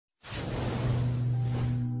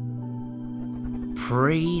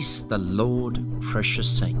Praise the Lord, precious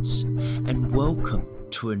saints, and welcome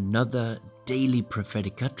to another daily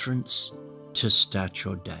prophetic utterance to start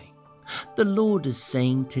your day. The Lord is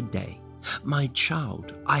saying today, my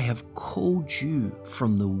child, I have called you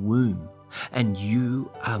from the womb, and you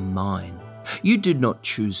are mine. You did not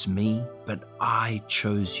choose me, but I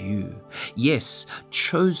chose you. Yes,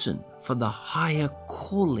 chosen for the higher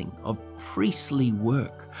calling of priestly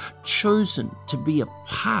work, chosen to be a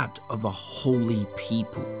part of a holy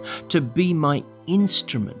people, to be my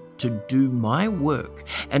instrument, to do my work,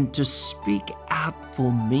 and to speak out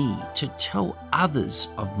for me, to tell others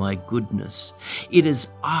of my goodness. It is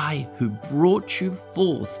I who brought you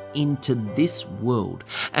forth into this world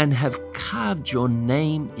and have carved your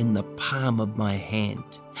name in the palm of my hand.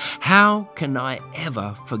 How can I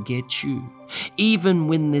ever forget you? Even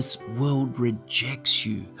when this world rejects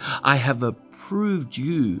you, I have approved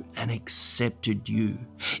you and accepted you.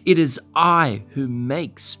 It is I who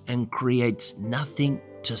makes and creates nothing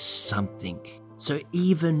to something. So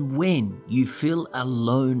even when you feel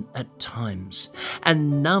alone at times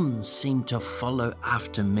and none seem to follow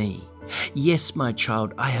after me, yes, my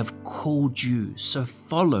child, I have called you, so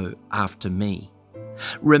follow after me.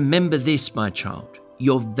 Remember this, my child.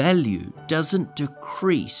 Your value doesn't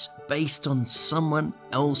decrease based on someone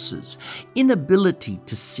else's inability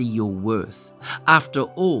to see your worth. After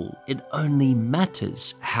all, it only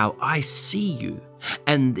matters how I see you,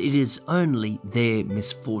 and it is only their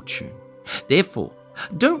misfortune. Therefore,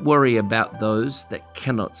 don't worry about those that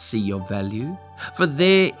cannot see your value, for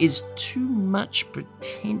there is too much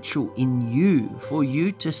potential in you for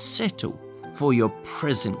you to settle for your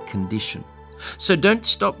present condition. So don't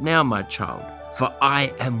stop now, my child, for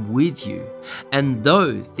I am with you, and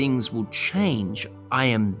though things will change, I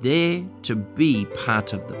am there to be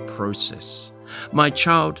part of the process. My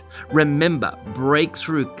child, remember,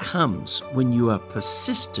 breakthrough comes when you are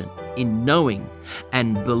persistent in knowing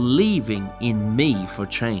and believing in me for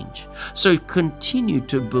change. So continue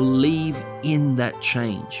to believe in that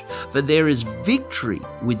change, for there is victory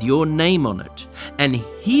with your name on it, and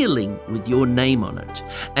healing with your name on it,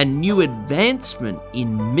 and new advancement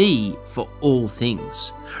in me for all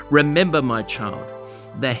things. Remember, my child,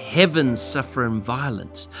 the heavens suffer in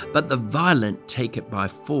violence, but the violent take it by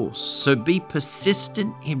force. So be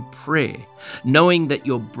persistent in prayer, knowing that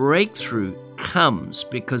your breakthrough comes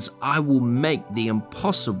because I will make the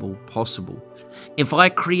impossible possible. If I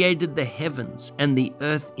created the heavens and the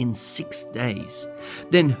earth in 6 days,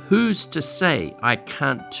 then who's to say I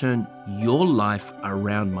can't turn your life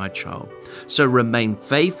around, my child? So remain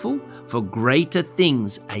faithful, for greater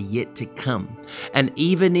things are yet to come. And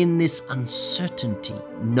even in this uncertainty,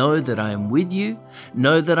 know that I am with you,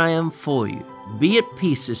 know that I am for you. Be at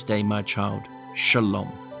peace this day, my child.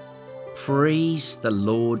 Shalom. Praise the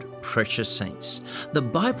Lord, precious saints. The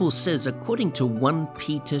Bible says, according to 1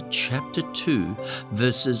 Peter chapter 2,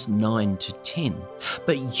 verses 9 to 10,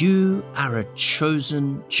 but you are a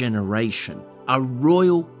chosen generation, a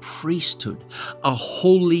royal priesthood, a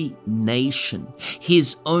holy nation,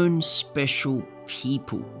 his own special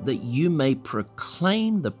people, that you may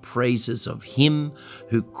proclaim the praises of him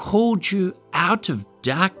who called you out of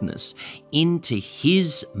darkness into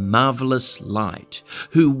his marvelous light,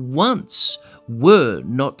 who once were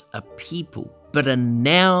not a people, but are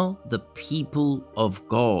now the people of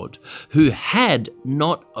God, who had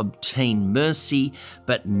not obtained mercy,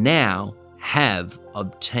 but now have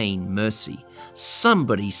obtained mercy.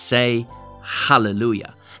 Somebody say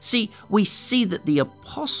hallelujah. See, we see that the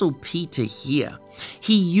Apostle Peter here,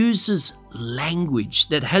 he uses language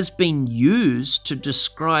that has been used to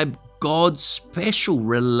describe God's special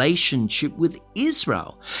relationship with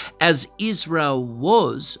Israel. As Israel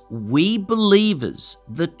was, we believers,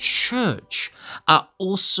 the church, are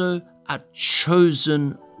also a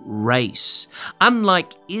chosen race.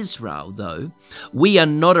 Unlike Israel, though, we are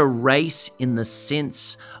not a race in the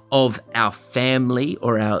sense of our family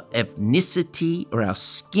or our ethnicity or our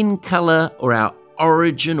skin color or our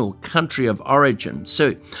origin or country of origin.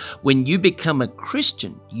 So when you become a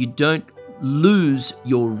Christian, you don't lose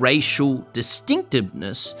your racial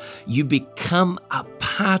distinctiveness. You become a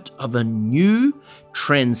part of a new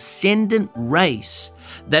transcendent race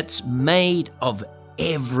that's made of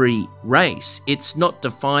every race. It's not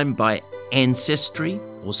defined by ancestry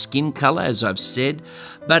or skin color, as I've said,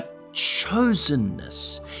 but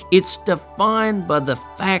chosenness. It's defined by the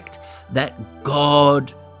fact that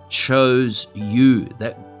God chose you,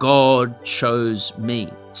 that God chose me.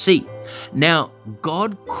 See, now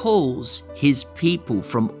God calls his people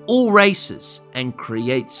from all races and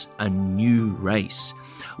creates a new race.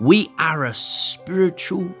 We are a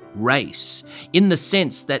spiritual race in the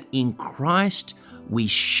sense that in Christ we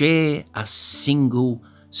share a single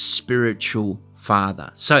spiritual Father.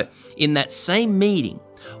 So in that same meeting,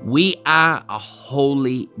 we are a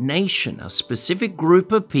holy nation, a specific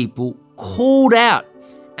group of people called out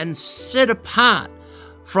and set apart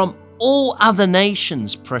from all other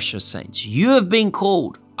nations, precious saints. You have been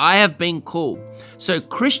called. I have been called. So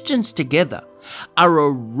Christians together are a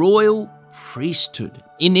royal priesthood.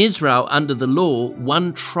 In Israel, under the law,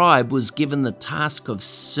 one tribe was given the task of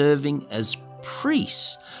serving as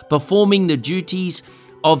priests, performing the duties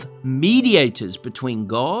of mediators between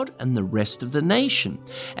God and the rest of the nation.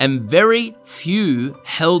 And very few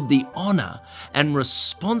held the honor and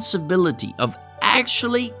responsibility of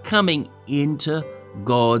actually coming into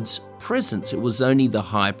God's presence. It was only the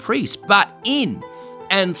high priest. But in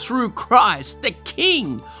and through Christ, the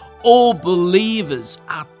King, all believers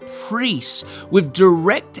are priests with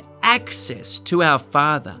direct access to our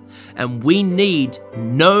Father. And we need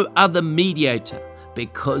no other mediator,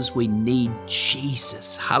 because we need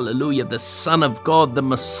Jesus. Hallelujah. The Son of God, the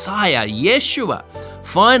Messiah, Yeshua.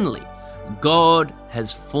 Finally, God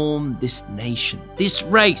has formed this nation, this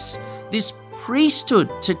race, this priesthood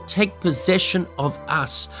to take possession of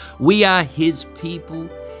us. We are His people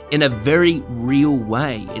in a very real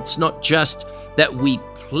way. It's not just that we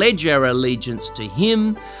pledge our allegiance to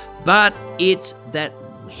Him, but it's that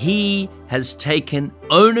He has taken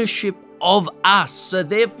ownership of us. So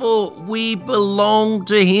therefore, we belong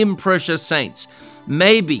to Him, precious saints.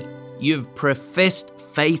 Maybe you've professed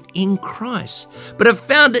faith in Christ, but have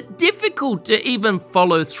found it difficult to even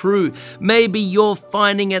follow through. Maybe you're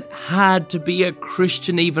finding it hard to be a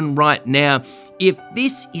Christian even right now. If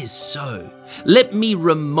this is so, let me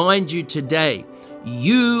remind you today,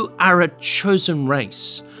 you are a chosen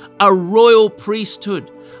race, a royal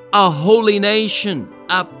priesthood, a holy nation,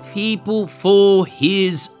 a people for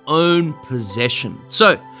His own possession.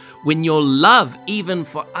 So, when your love, even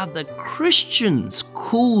for other Christians,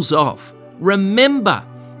 cools off, remember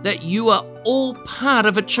that you are all part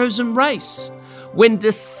of a chosen race. When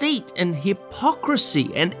deceit and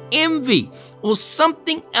hypocrisy and envy or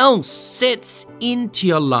something else sets into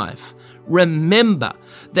your life, remember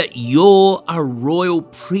that you're a royal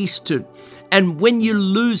priesthood. And when you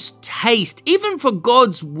lose taste, even for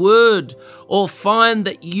God's word, or find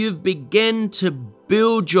that you've begun to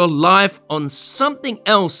build your life on something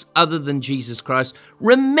else other than Jesus Christ,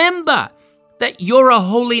 remember that you're a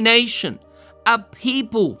holy nation, a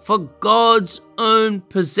people for God's own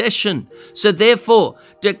possession. So therefore,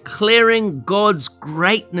 declaring God's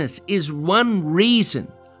greatness is one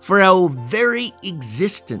reason for our very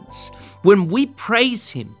existence. When we praise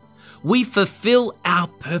Him, we fulfill our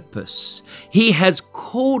purpose. He has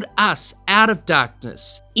called us out of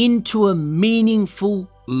darkness into a meaningful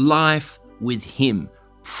life with Him.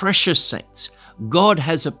 Precious saints, God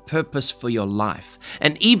has a purpose for your life.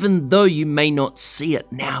 And even though you may not see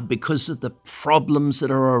it now because of the problems that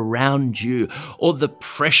are around you, or the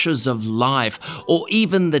pressures of life, or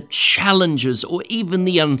even the challenges, or even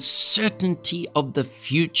the uncertainty of the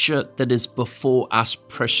future that is before us,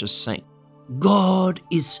 precious saint, God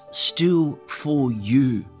is still for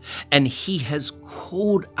you, and He has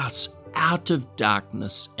called us out of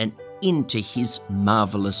darkness and into His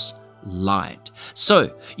marvelous light.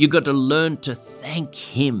 So you got to learn to thank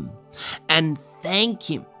Him, and thank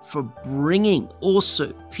Him for bringing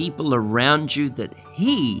also people around you that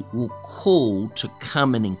He will call to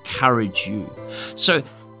come and encourage you. So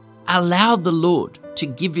allow the Lord to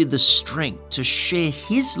give you the strength to share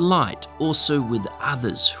His light also with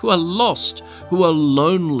others who are lost, who are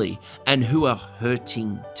lonely, and who are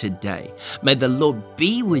hurting today. May the Lord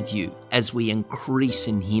be with you as we increase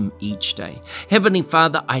in Him each day. Heavenly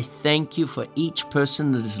Father, I thank You for each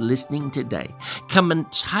person that is listening today. Come and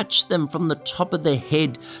touch them from the top of their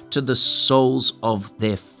head to the soles of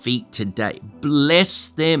their feet today. Bless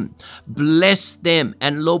them. Bless them.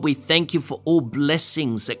 And Lord, we thank You for all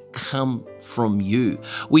blessings that come from You.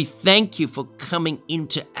 We thank You for coming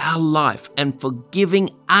into our life and forgiving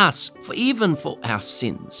us even for our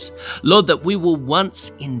sins. Lord, that we were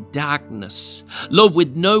once in darkness, Lord,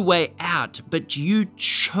 with no way out, but You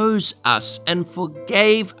chose us and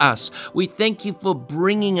forgave us. We thank You for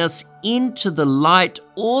bringing us into the light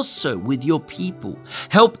also with Your people.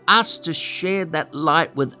 Help us to share that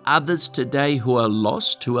light with others today who are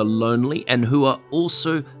lost, who are lonely, and who are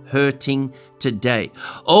also hurting today.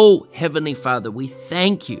 Oh, Heavenly Father, we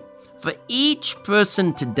thank You for each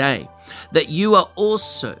person today, that you are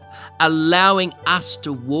also allowing us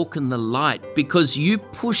to walk in the light because you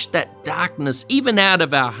push that darkness even out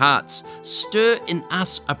of our hearts. Stir in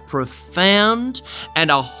us a profound and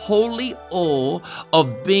a holy awe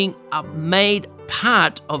of being made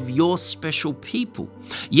part of your special people.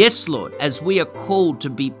 Yes, Lord, as we are called to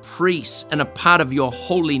be priests and a part of your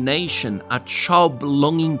holy nation, a child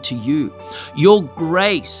belonging to you, your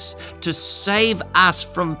grace to save us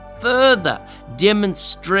from further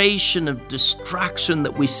demonstration of destruction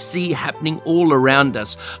that we see happening all around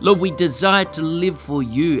us. Lord, we desire to live for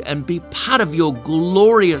you and be part of your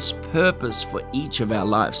glorious purpose for each of our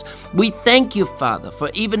lives. We thank you, Father,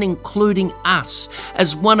 for even including us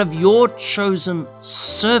as one of your chosen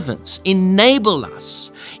servants. Enable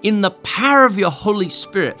us in the power of your Holy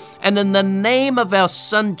Spirit and in the name of our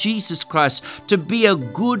Son, Jesus Christ, to be a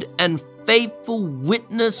good and faithful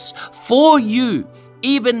witness for you,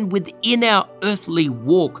 even within our earthly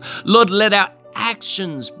walk. Lord, let our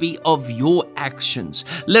actions be of your actions.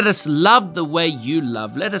 Let us love the way you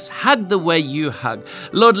love. Let us hug the way you hug.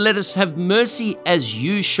 Lord, let us have mercy as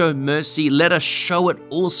you show mercy. Let us show it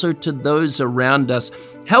also to those around us.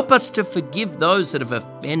 Help us to forgive those that have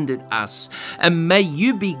offended us. And may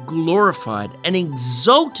you be glorified and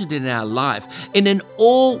exalted in our life and in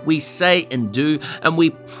all we say and do. And we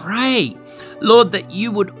pray, Lord, that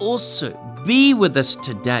you would also be with us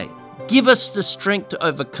today. Give us the strength to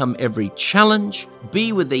overcome every challenge.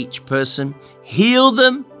 Be with each person. Heal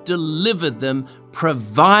them, deliver them,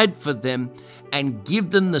 provide for them, and give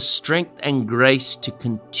them the strength and grace to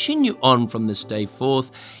continue on from this day forth.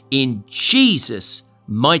 In Jesus'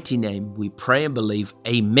 mighty name we pray and believe.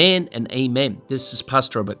 Amen and amen. This is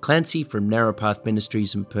Pastor Robert Clancy from Narrow Path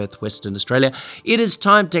Ministries in Perth, Western Australia. It is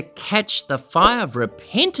time to catch the fire of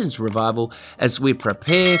repentance revival as we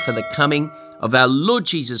prepare for the coming of our Lord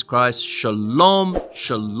Jesus Christ. Shalom,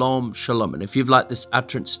 shalom, shalom. And if you've liked this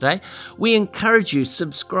utterance today, we encourage you,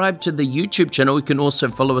 subscribe to the YouTube channel. You can also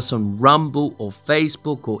follow us on Rumble or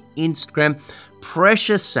Facebook or Instagram.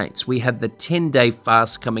 Precious saints, we have the 10-day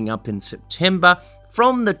fast coming up in September,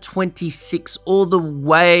 from the 26th all the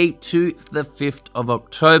way to the 5th of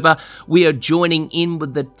October. We are joining in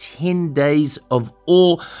with the 10 days of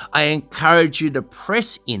awe. I encourage you to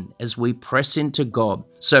press in as we press into God.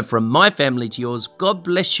 So from my family to yours, God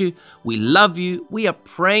bless you. We love you. We are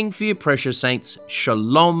praying for you, precious saints.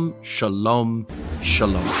 Shalom, shalom,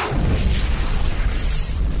 shalom.